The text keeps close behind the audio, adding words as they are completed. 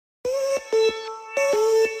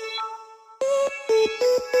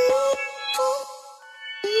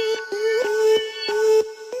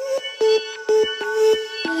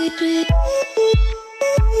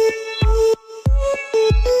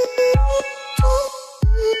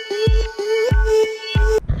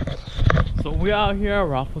We out here at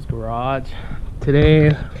Raffles Garage.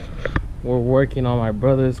 Today we're working on my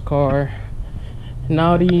brother's car, an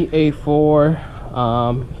Audi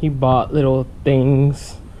A4. He bought little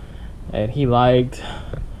things that he liked.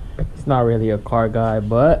 He's not really a car guy,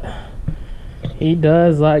 but he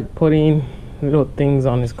does like putting little things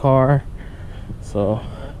on his car. So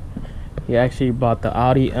he actually bought the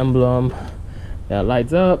Audi Emblem that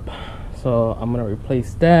lights up, so I'm gonna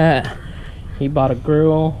replace that. He bought a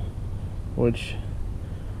grill, which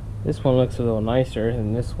this one looks a little nicer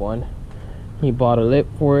than this one. He bought a lip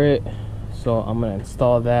for it, so I'm gonna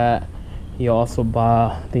install that. He also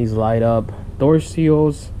bought these light up door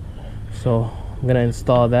seals, so I'm gonna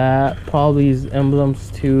install that. Probably these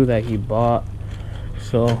emblems too that he bought.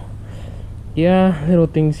 So yeah, little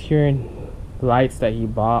things here and lights that he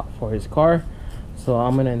bought for his car. So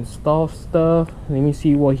I'm gonna install stuff. Let me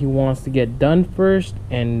see what he wants to get done first,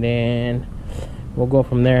 and then we'll go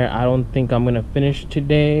from there. I don't think I'm gonna finish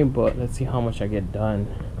today, but let's see how much I get done.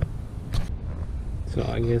 So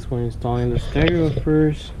I guess we're installing the stereo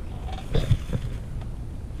first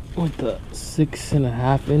with the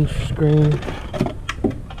 6.5-inch screen.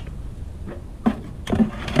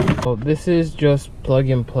 So this is just plug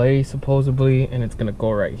and play supposedly, and it's gonna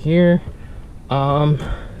go right here.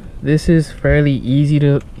 This is fairly easy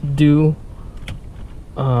to do.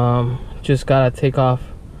 Just gotta take off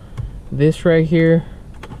this right here,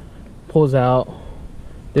 pulls out.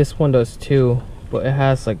 This one does too, but it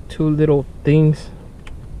has like two little things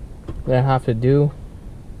that I have to do.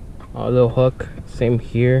 A little hook, same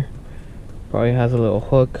here, probably has a little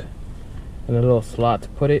hook and a little slot to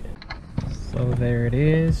put it. So there it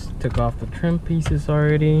is. Took off the trim pieces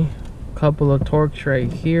already. Couple of Torx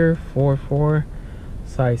right here, 4.4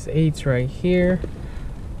 size 8s right here.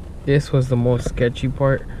 This was the most sketchy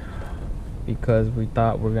part because we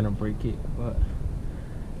thought we are gonna break it, but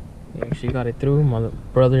we actually got it through. My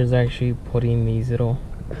brother's actually putting these little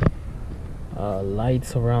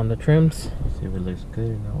lights around the trims. See if it looks good,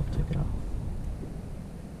 and then we'll take it off.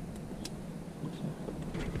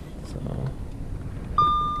 So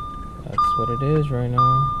that's what it is right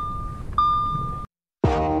now.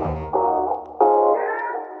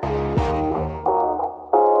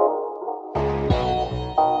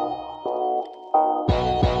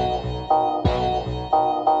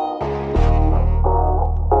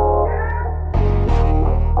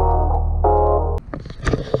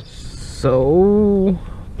 So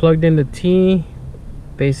plugged in the T,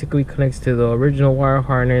 basically connects to the original wire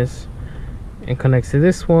harness and connects to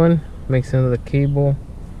this one, makes another cable.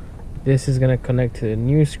 This is gonna connect to the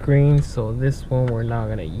new screen, so this one we're not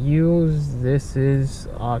gonna use. This is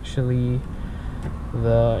actually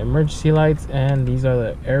the emergency lights, and these are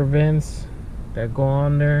the air vents that go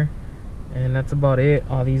on there, and that's about it.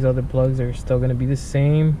 All these other plugs are still gonna be the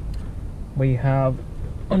same. We have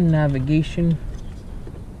a navigation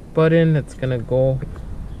button that's gonna go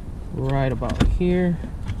right about here,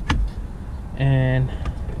 and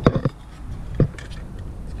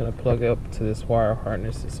it's gonna plug up to this wire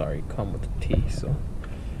harness. It's already come with the T. So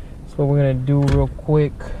that's what we're gonna do real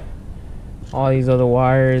quick. All these other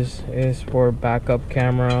wires is for backup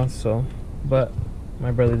camera, so but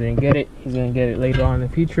my brother didn't get it. He's gonna get it later on in the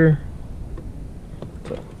future,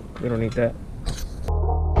 so we don't need that.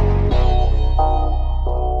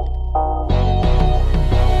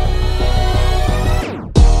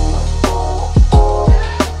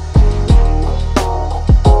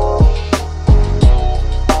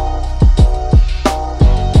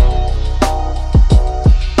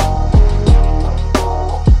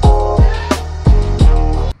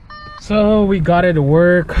 So we got it to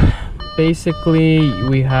work. Basically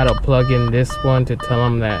we had to plug in this one to tell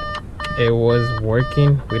them that it was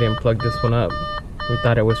working. We didn't plug this one up. We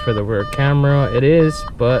thought it was for the rear camera. It is,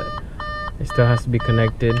 but it still has to be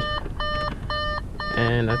connected,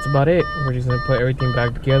 and that's about it. We're just gonna put everything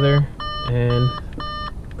back together and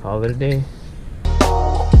call it a day.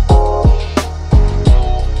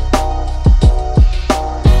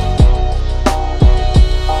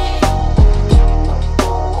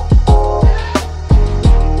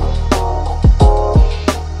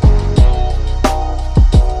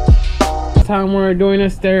 Time we were doing a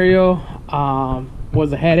stereo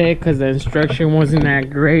was a headache because the instruction wasn't that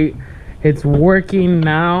great. It's working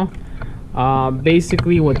now.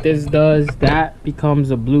 Basically what this does, that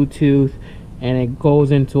becomes a Bluetooth and it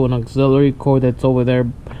goes into an auxiliary cord that's over there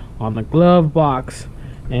on the glove box,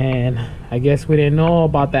 and I guess we didn't know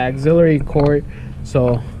about the auxiliary cord,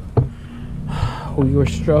 so we were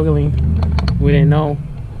struggling. We didn't know.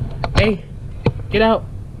 Hey, get out,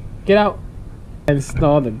 get out.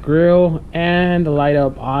 Install the grill and the light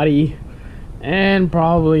up Audi and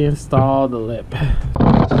probably install the lip.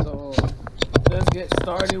 So let's get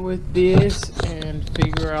started with this and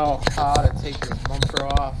figure out how to take the bumper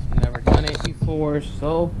off. Never done it before,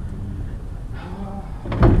 so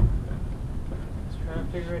let's try to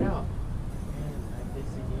figure it out. And I guess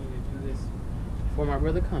I need to do this before my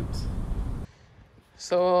brother comes.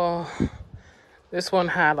 So this one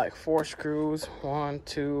had like 4 screws. 1,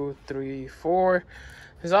 2, 3, 4.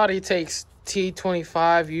 This Audi takes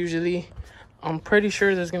T25 usually. I'm pretty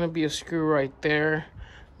sure there's gonna be a screw right there,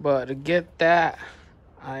 but to get that,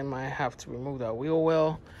 I might have to remove that wheel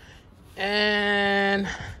well. And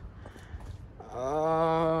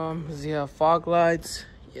does he have fog lights?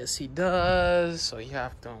 Yes, he does. So you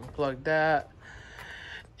have to unplug that.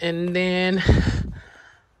 And then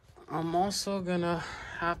I'm also gonna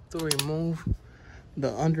have to remove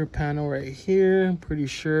the under panel right here. I'm pretty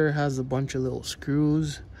sure it has a bunch of little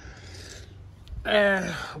screws.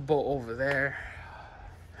 A bolt over there.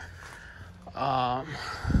 Let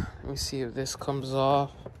me see if this comes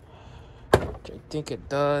off. I think it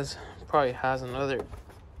does. Probably has another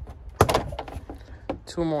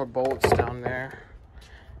 2 more bolts down there.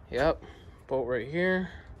 Yep, bolt right here,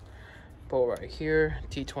 bolt right here.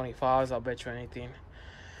 T25s, I'll bet you anything.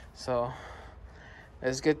 So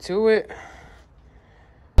let's get to it.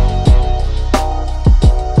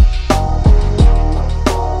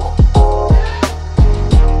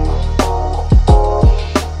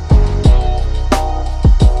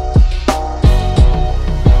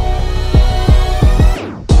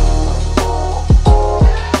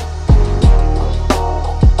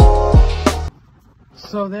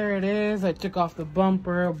 So there it is. I took off the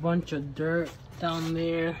bumper, a bunch of dirt down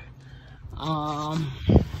there.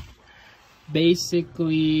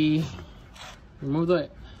 Basically remove the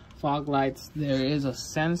fog lights. There is a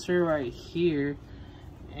sensor right here,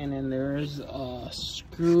 and then there's a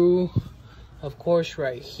screw, of course,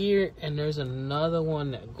 right here, and there's another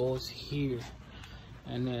one that goes here,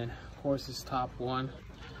 and then of course this top one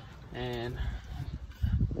and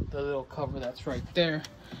the little cover that's right there.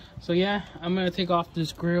 So yeah, I'm gonna take off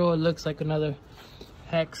this grill. It looks like another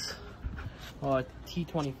hex or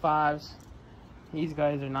T25s. These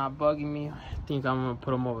guys are not bugging me. I think I'm gonna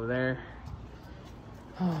put them over there.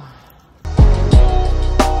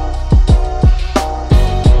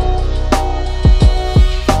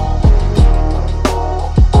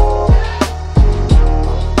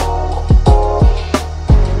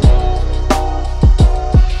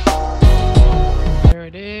 There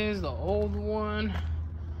it is, the old one.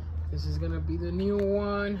 This is gonna be the new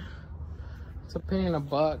one. It's a pain in the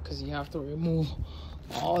butt because you have to remove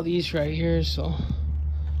all these right here. So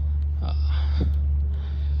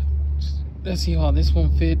let's see how this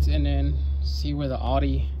one fits, and then see where the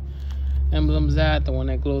Audi emblem's at, the one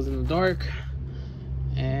that glows in the dark.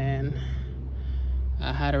 And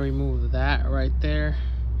I had to remove that right there,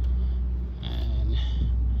 and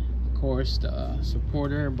of course the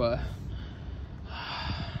supporter. But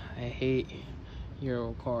I hate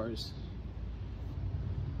Euro cars.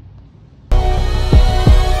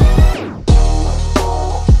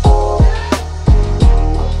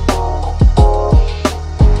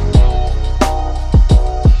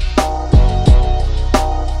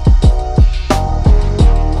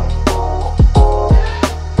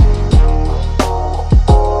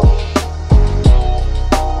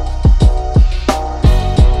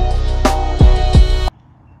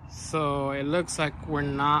 So it looks like we're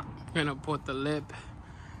not gonna put the lip.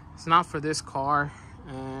 It's not for this car,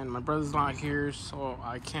 and my brother's not here, so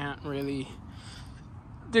I can't really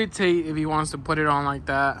dictate if he wants to put it on like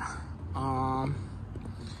that.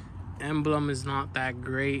 Emblem is not that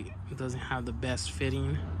great. It doesn't have the best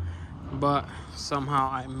fitting, but somehow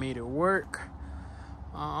I made it work.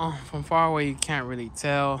 From far away you can't really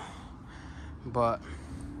tell, but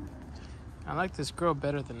I like this grill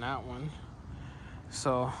better than that one.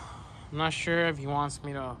 So I'm not sure if he wants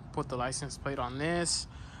me to put the license plate on this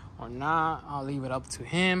or not. I'll leave it up to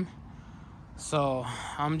him. So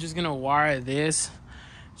I'm just gonna wire this,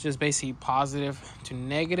 just basically positive to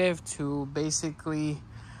negative, to basically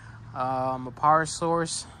a power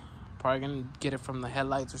source. Probably gonna get it from the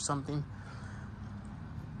headlights or something,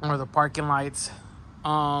 or the parking lights.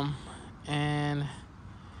 And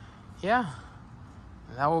yeah,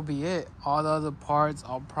 that will be it. All the other parts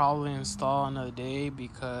I'll probably install another day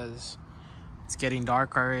because it's getting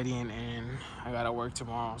dark already, and I gotta work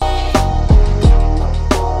tomorrow.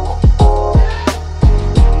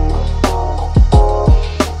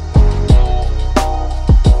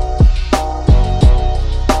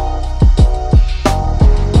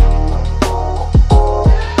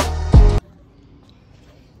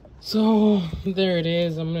 So there it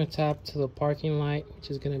is. I'm gonna tap to the parking light,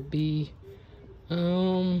 which is gonna be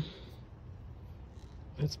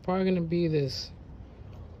it's probably gonna be this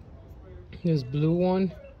blue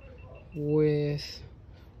one with,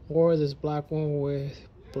 or this black one with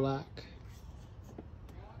black.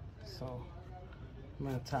 So I'm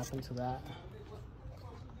gonna tap into that.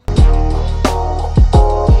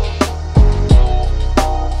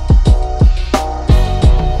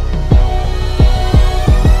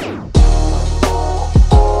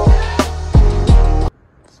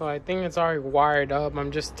 So I think it's already wired up. I'm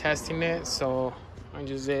just testing it. So I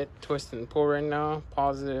just hit twist and pull right now.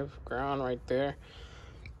 Positive ground right there.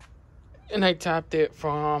 And I tapped it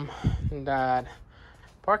from that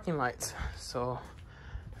parking lights. So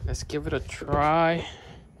let's give it a try.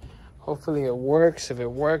 Hopefully it works. If it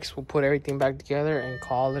works, we'll put everything back together and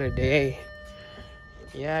call it a day.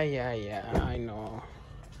 Yeah. I know.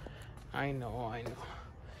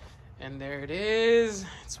 And there it is.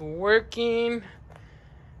 It's working.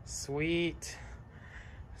 Sweet.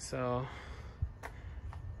 So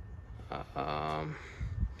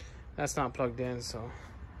that's not plugged in, so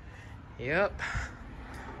yep.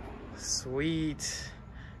 Sweet.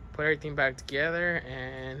 Put everything back together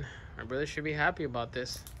and my brother should be happy about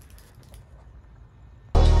this.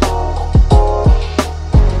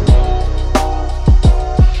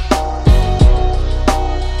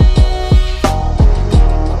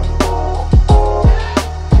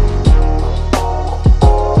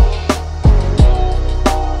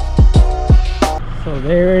 So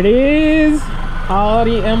there it is.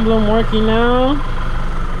 Audi Emblem working now.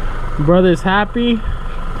 Brother's happy.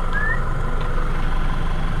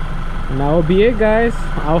 And that will be it, guys.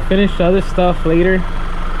 I'll finish the other stuff later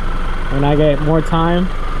when I get more time.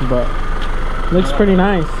 But looks pretty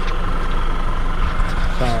nice.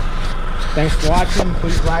 So thanks for watching.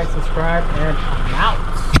 Please like, subscribe, and I'm out.